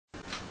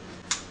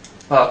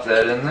Pop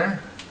that in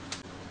there.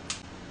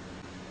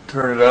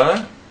 Turn it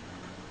on.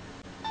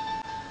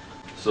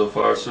 So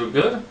far so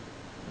good.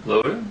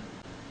 Loading.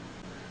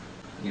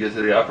 You get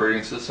to the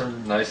operating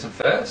system nice and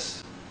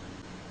fast.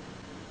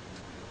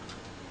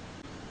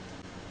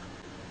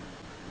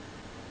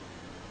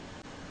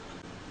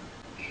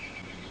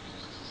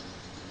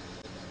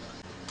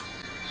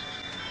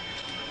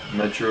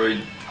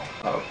 Metroid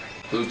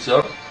boots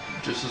up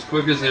just as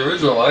quick as the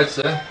original, I'd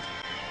say.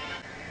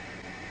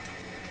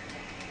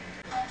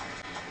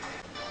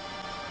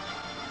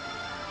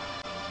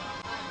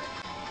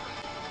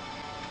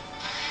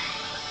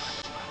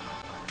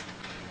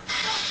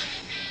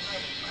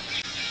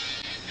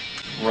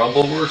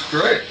 Rumble works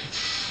great.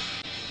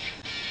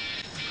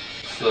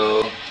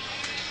 So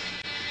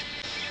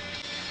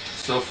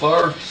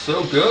far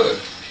so good.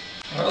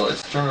 Alright,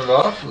 let's turn it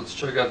off. Let's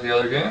check out the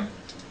other game.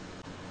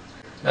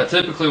 Now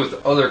typically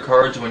with other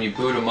cards, when you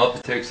boot them up,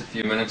 it takes a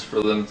few minutes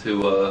for them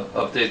to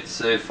update the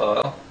save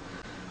file.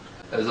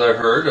 As I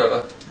heard,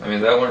 I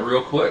mean, that went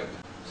real quick.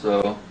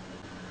 So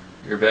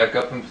you're back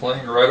up and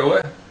playing right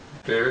away.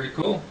 Very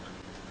cool.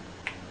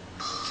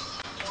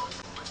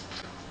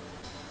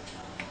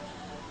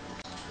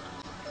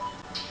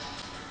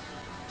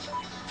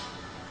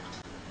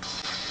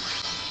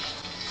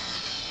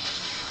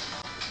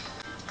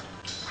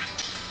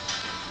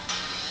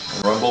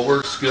 Rumble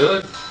works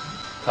good.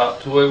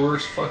 Top Toy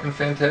works fucking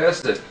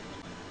fantastic.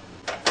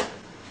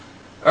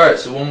 Alright,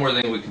 so one more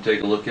thing we can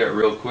take a look at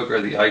real quick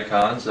are the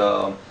icons.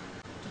 The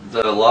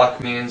lock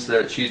means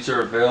that cheats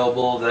are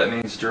available. That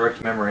means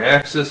direct memory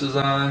access is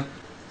on.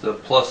 The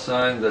plus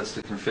sign, that's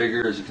the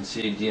configure. As you can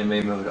see,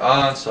 DMA mode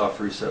on, soft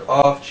reset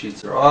off,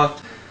 cheats are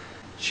off.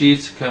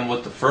 Cheats come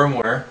with the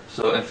firmware,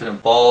 so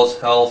infinite balls,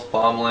 health,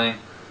 bomb lane.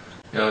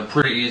 You know,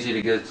 pretty easy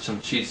to get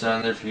some cheats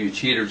on there for you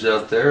cheaters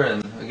out there,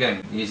 and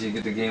again, easy to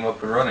get the game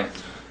up and running.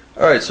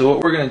 Alright, so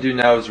what we're going to do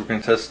now is we're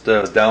going to test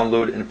the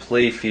download and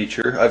play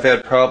feature. I've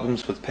had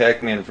problems with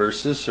Pac-Man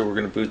Versus, so we're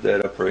going to boot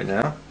that up right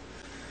now.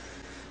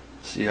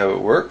 See how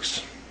it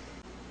works.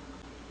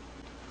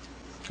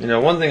 You know,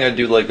 one thing I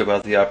do like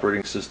about the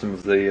operating system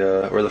of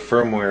the, or the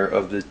firmware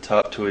of the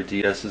Top Toy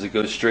DS is it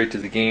goes straight to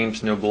the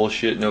games, no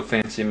bullshit, no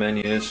fancy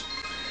menus.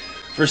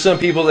 For some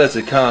people that's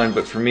a con,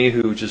 but for me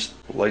who just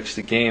likes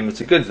the game, it's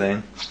a good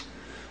thing.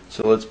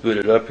 So let's boot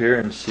it up here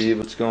and see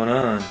what's going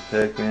on.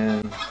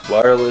 Pac-Man,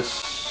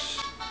 wireless.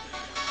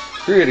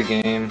 Create a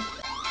game.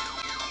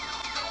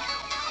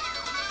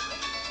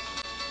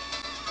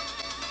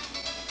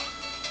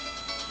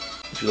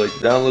 Would you like to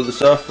download the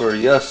software?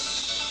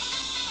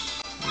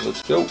 Yes.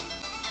 Let's go.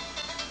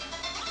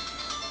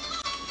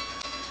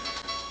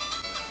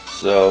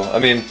 So, I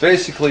mean,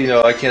 basically, you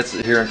know, I can't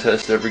sit here and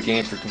test every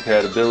game for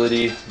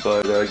compatibility,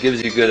 but it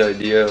gives you a good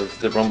idea of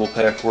the Rumble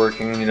Pack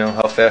working, you know,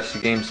 how fast the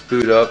games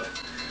boot up.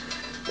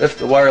 If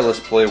the wireless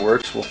play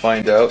works, we'll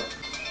find out.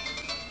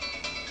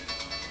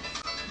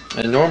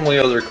 And normally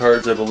other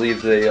cards, I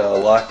believe they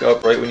lock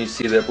up right when you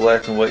see that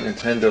black and white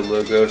Nintendo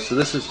logo, so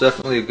this is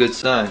definitely a good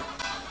sign.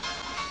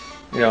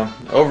 You know,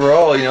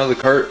 overall, you know, the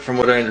cart, from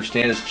what I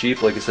understand, is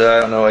cheap. Like I said,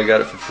 I don't know, I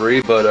got it for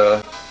free,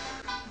 but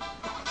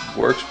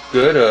works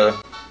good.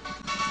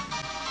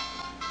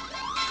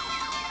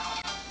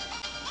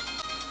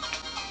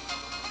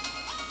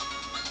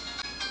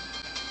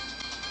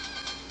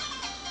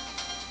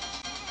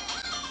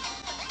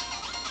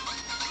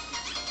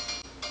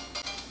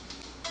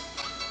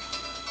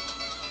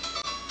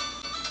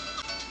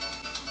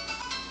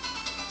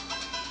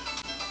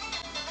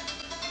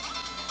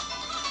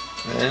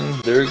 And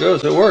there it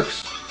goes, it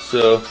works.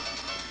 So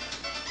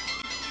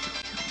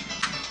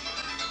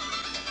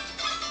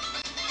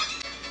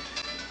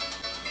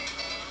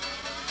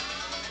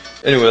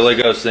anyway, like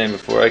I was saying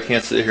before, I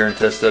can't sit here and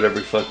test out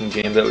every fucking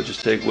game. That would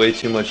just take way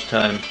too much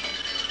time.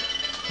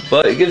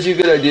 But it gives you a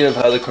good idea of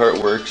how the cart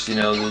works. You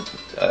know,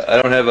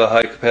 I don't have a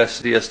high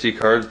capacity SD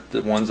card.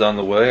 The one's on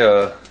the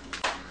way.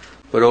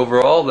 But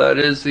overall, that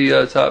is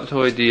the Top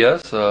Toy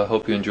DS.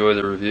 Hope you enjoy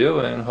the review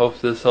and hope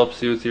this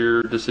helps you with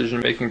your decision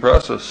making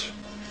process.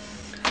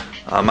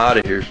 I'm out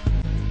of here.